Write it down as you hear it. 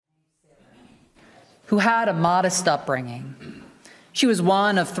who had a modest upbringing. She was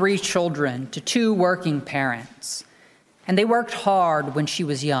one of 3 children to 2 working parents, and they worked hard when she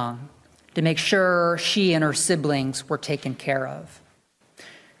was young to make sure she and her siblings were taken care of.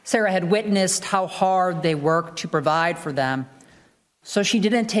 Sarah had witnessed how hard they worked to provide for them, so she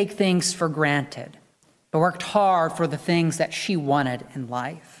didn't take things for granted, but worked hard for the things that she wanted in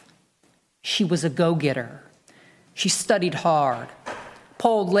life. She was a go-getter. She studied hard,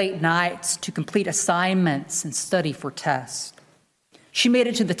 pulled late nights to complete assignments and study for tests. She made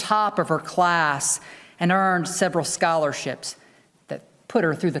it to the top of her class and earned several scholarships that put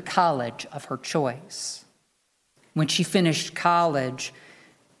her through the college of her choice. When she finished college,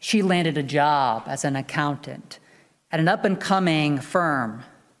 she landed a job as an accountant at an up-and-coming firm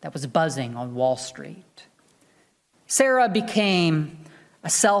that was buzzing on Wall Street. Sarah became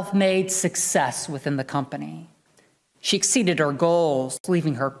a self-made success within the company. She exceeded her goals,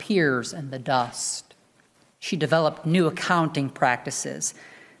 leaving her peers in the dust. She developed new accounting practices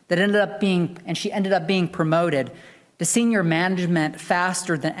that she ended up being promoted to senior management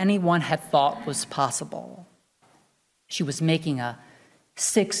faster than anyone had thought was possible. She was making a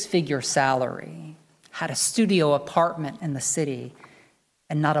 6-figure salary, had a studio apartment in the city,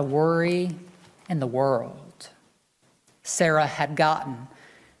 and not a worry in the world. Sarah had gotten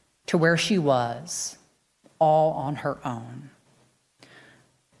to where she was all on her own.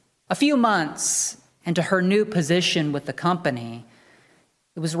 A few months into her new position with the company,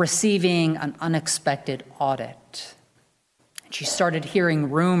 it was receiving an unexpected audit. And she started hearing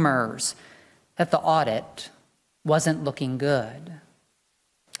rumors that the audit wasn't looking good.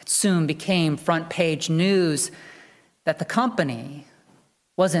 It soon became front-page news that the company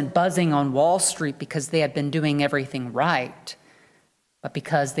wasn't buzzing on Wall Street because they had been doing everything right, but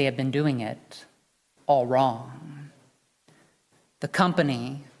because they had been doing it all wrong. The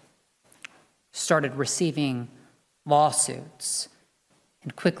company started receiving lawsuits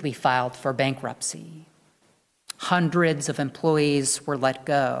and quickly filed for bankruptcy. Hundreds of employees were let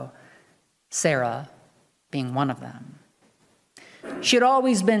go, Sarah being one of them. She had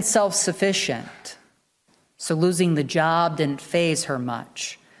always been self-sufficient, so losing the job didn't faze her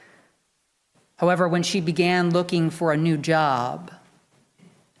much. However, when she began looking for a new job,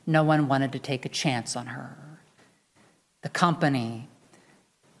 no one wanted to take a chance on her. The company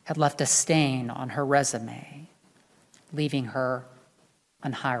had left a stain on her resume, leaving her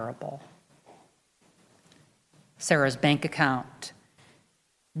unhireable. Sarah's bank account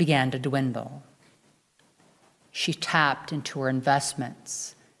began to dwindle. She tapped into her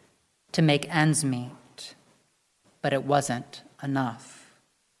investments to make ends meet, but it wasn't enough.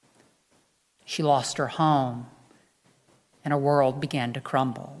 She lost her home, and her world began to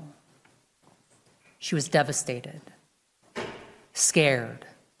crumble. She was devastated, scared,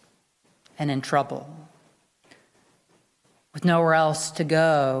 and in trouble. With nowhere else to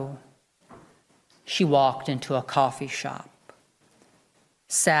go, she walked into a coffee shop,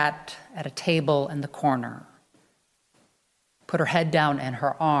 sat at a table in the corner, put her head down in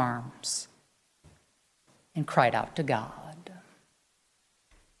her arms, and cried out to God.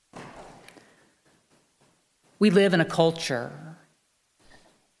 We live in a culture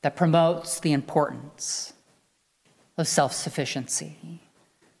that promotes the importance of self-sufficiency.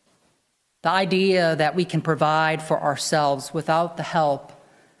 The idea that we can provide for ourselves without the help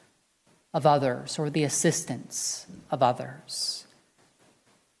of others or the assistance of others.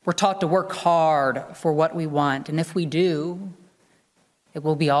 We're taught to work hard for what we want, and if we do, it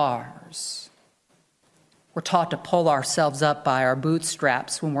will be ours. We're taught to pull ourselves up by our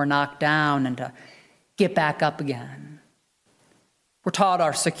bootstraps when we're knocked down and to get back up again. We're taught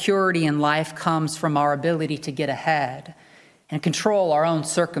our security in life comes from our ability to get ahead and control our own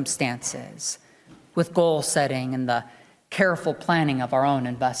circumstances with goal setting and the careful planning of our own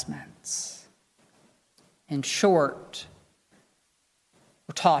investments. In short,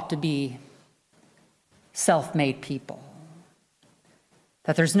 we're taught to be self-made people,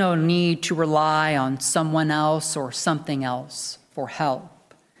 that there's no need to rely on someone else or something else for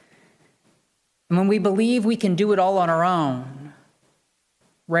help. And when we believe we can do it all on our own,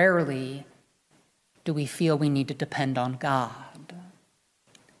 rarely do we feel we need to depend on God.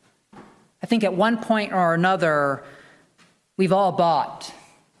 I think at one point or another, we've all bought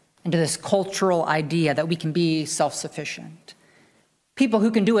into this cultural idea that we can be self-sufficient. People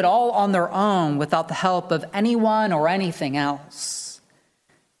who can do it all on their own without the help of anyone or anything else.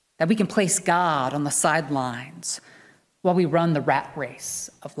 That we can place God on the sidelines while we run the rat race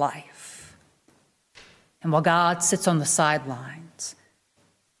of life. And while God sits on the sidelines,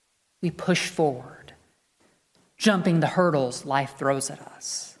 we push forward, jumping the hurdles life throws at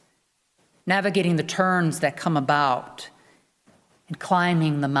us, navigating the turns that come about, and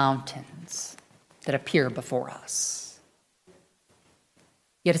climbing the mountains that appear before us.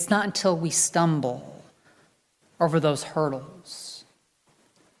 Yet it's not until we stumble over those hurdles,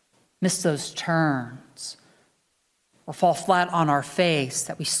 miss those turns, or fall flat on our face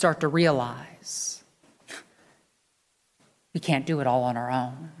that we start to realize we can't do it all on our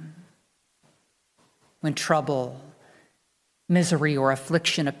own. When trouble, misery, or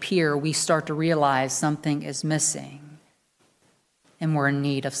affliction appear, we start to realize something is missing and we're in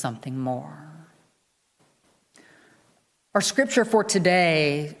need of something more. Our scripture for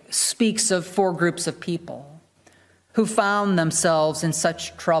today speaks of 4 groups of people who found themselves in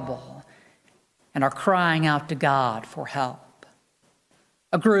such trouble and are crying out to God for help.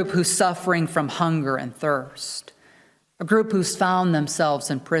 A group who's suffering from hunger and thirst. A group who's found themselves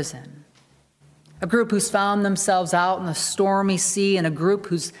in prison. A group who's found themselves out in the stormy sea, and a group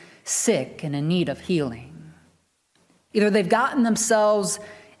who's sick and in need of healing. Either they've gotten themselves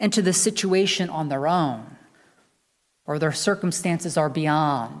into this situation on their own, or their circumstances are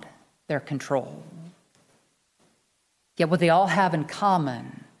beyond their control. Yet what they all have in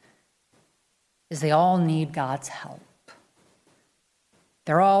common is they all need God's help.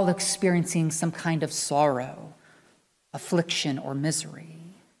 They're all experiencing some kind of sorrow, affliction, or misery.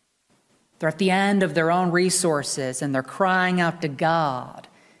 They're at the end of their own resources, and they're crying out to God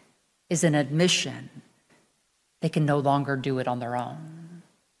is an admission they can no longer do it on their own.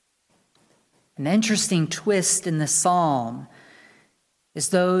 An interesting twist in this psalm is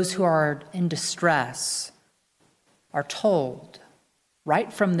those who are in distress are told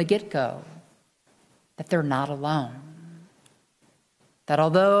right from the get-go that they're not alone. That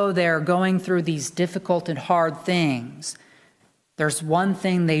although they're going through these difficult and hard things, there's one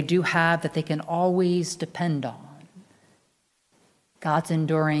thing they do have that they can always depend on: God's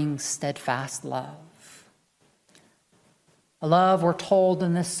enduring, steadfast love. A love, we're told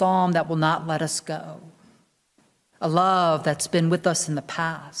in this psalm, that will not let us go. A love that's been with us in the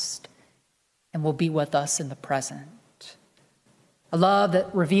past and will be with us in the present. A love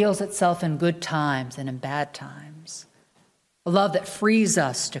that reveals itself in good times and in bad times. A love that frees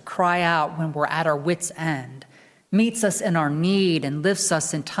us to cry out when we're at our wits' end, meets us in our need, and lifts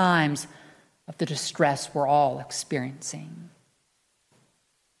us in times of the distress we're all experiencing.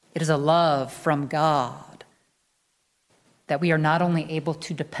 It is a love from God that we are not only able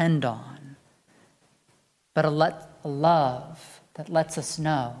to depend on, but a love that lets us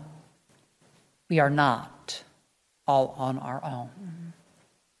know we are not all on our own.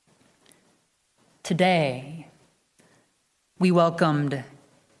 Today, we welcomed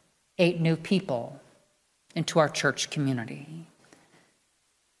 8 new people into our church community.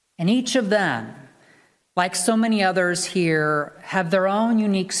 And each of them, like so many others here, have their own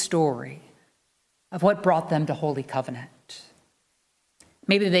unique story of what brought them to Holy Covenant.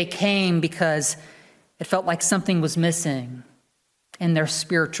 Maybe they came because it felt like something was missing in their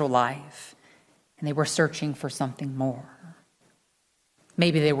spiritual life, and they were searching for something more.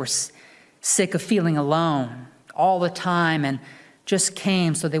 Maybe they were sick of feeling alone all the time and just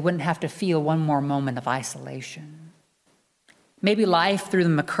came so they wouldn't have to feel one more moment of isolation. Maybe life threw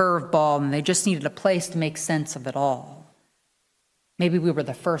them a curveball and they just needed a place to make sense of it all. Maybe we were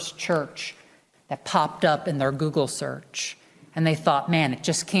the first church that popped up in their Google search, and they thought, man, it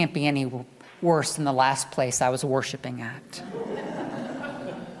just can't be any worse than the last place I was worshiping at.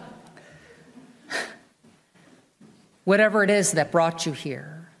 Whatever it is that brought you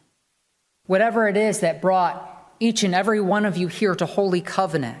here, whatever it is that brought each and every one of you here to Holy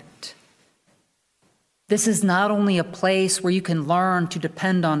Covenant, this is not only a place where you can learn to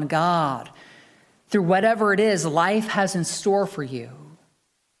depend on God through whatever it is life has in store for you.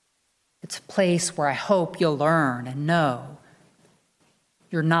 It's a place where I hope you'll learn and know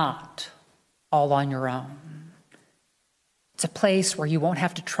you're not all on your own. It's a place where you won't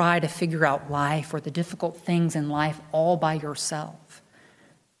have to try to figure out life or the difficult things in life all by yourself,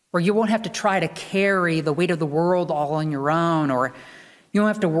 where you won't have to try to carry the weight of the world all on your own, or you don't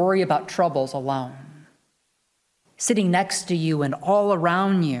have to worry about troubles alone. Sitting next to you and all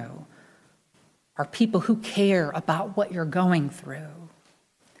around you are people who care about what you're going through,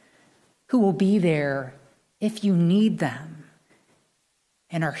 who will be there if you need them,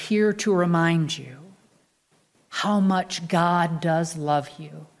 and are here to remind you how much God does love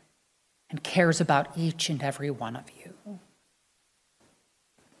you and cares about each and every one of you.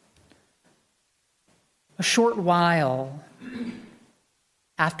 A short while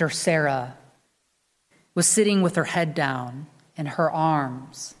after Sarah was sitting with her head down and her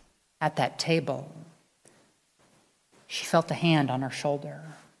arms at that table, she felt a hand on her shoulder.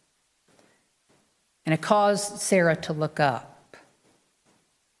 And it caused Sarah to look up.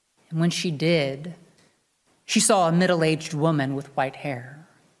 And when she did, she saw a middle-aged woman with white hair,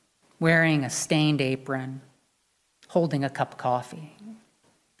 wearing a stained apron, holding a cup of coffee.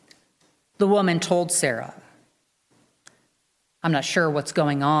 The woman told Sarah, "I'm not sure what's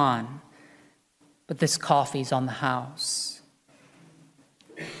going on, but this coffee's on the house."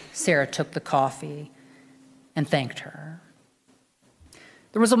 Sarah took the coffee and thanked her.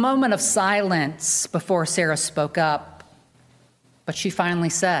 There was a moment of silence before Sarah spoke up, but she finally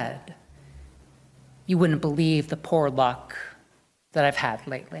said, "You wouldn't believe the poor luck that I've had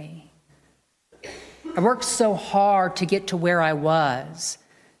lately. I worked so hard to get to where I was,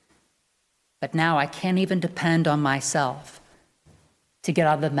 but now I can't even depend on myself to get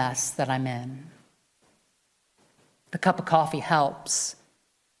out of the mess that I'm in. The cup of coffee helps,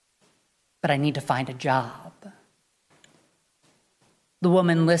 but I need to find a job." The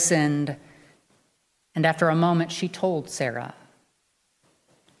woman listened, and after a moment, she told Sarah,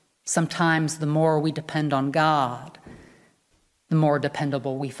 "Sometimes the more we depend on God, the more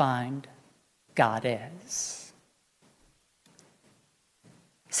dependable we find God is."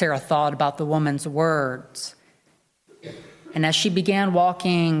 Sarah thought about the woman's words, and as she began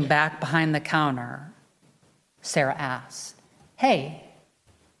walking back behind the counter, Sarah asked, "Hey,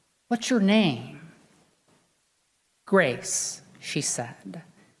 what's your name?" "Grace," she said.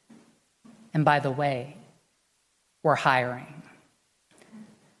 "And by the way, we're hiring."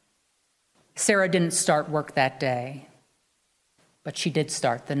 Sarah didn't start work that day, but she did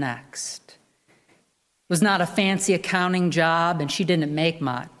start the next. It was not a fancy accounting job, and she didn't make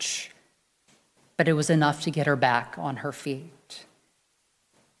much, but it was enough to get her back on her feet.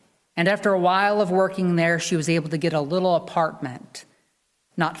 And after a while of working there, she was able to get a little apartment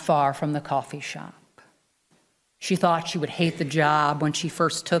not far from the coffee shop. She thought she would hate the job when she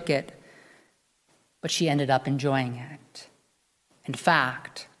first took it, but she ended up enjoying it. In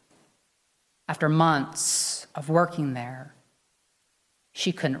fact, after months of working there,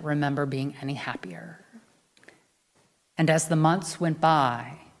 she couldn't remember being any happier. And as the months went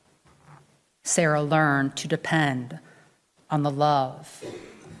by, Sarah learned to depend on the love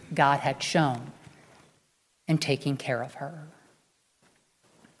God had shown in taking care of her.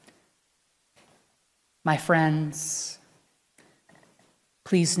 My friends,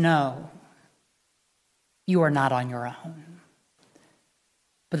 please know you are not on your own,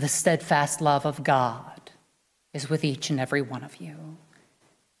 but the steadfast love of God is with each and every one of you,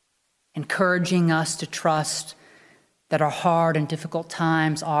 encouraging us to trust that our hard and difficult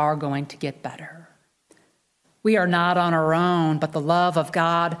times are going to get better. We are not on our own, but the love of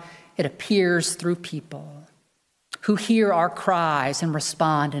God, it appears through people who hear our cries and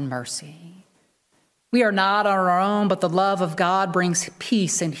respond in mercy. We are not on our own, but the love of God brings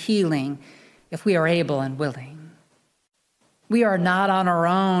peace and healing if we are able and willing. We are not on our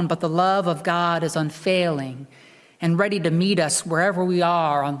own, but the love of God is unfailing and ready to meet us wherever we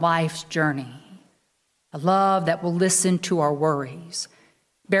are on life's journey. A love that will listen to our worries,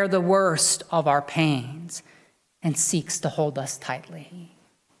 bear the worst of our pains, and seeks to hold us tightly.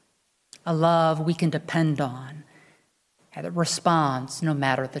 A love we can depend on and that responds no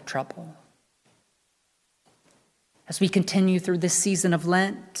matter the trouble. As we continue through this season of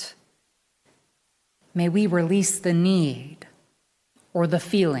Lent, may we release the need or the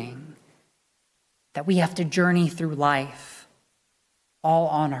feeling that we have to journey through life all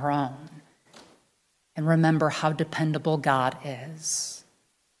on our own and remember how dependable God is.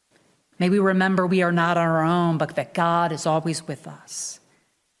 May we remember we are not on our own, but that God is always with us.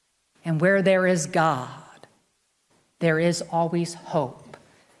 And where there is God, there is always hope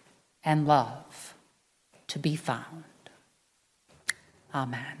and love to be found.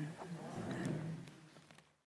 Amen.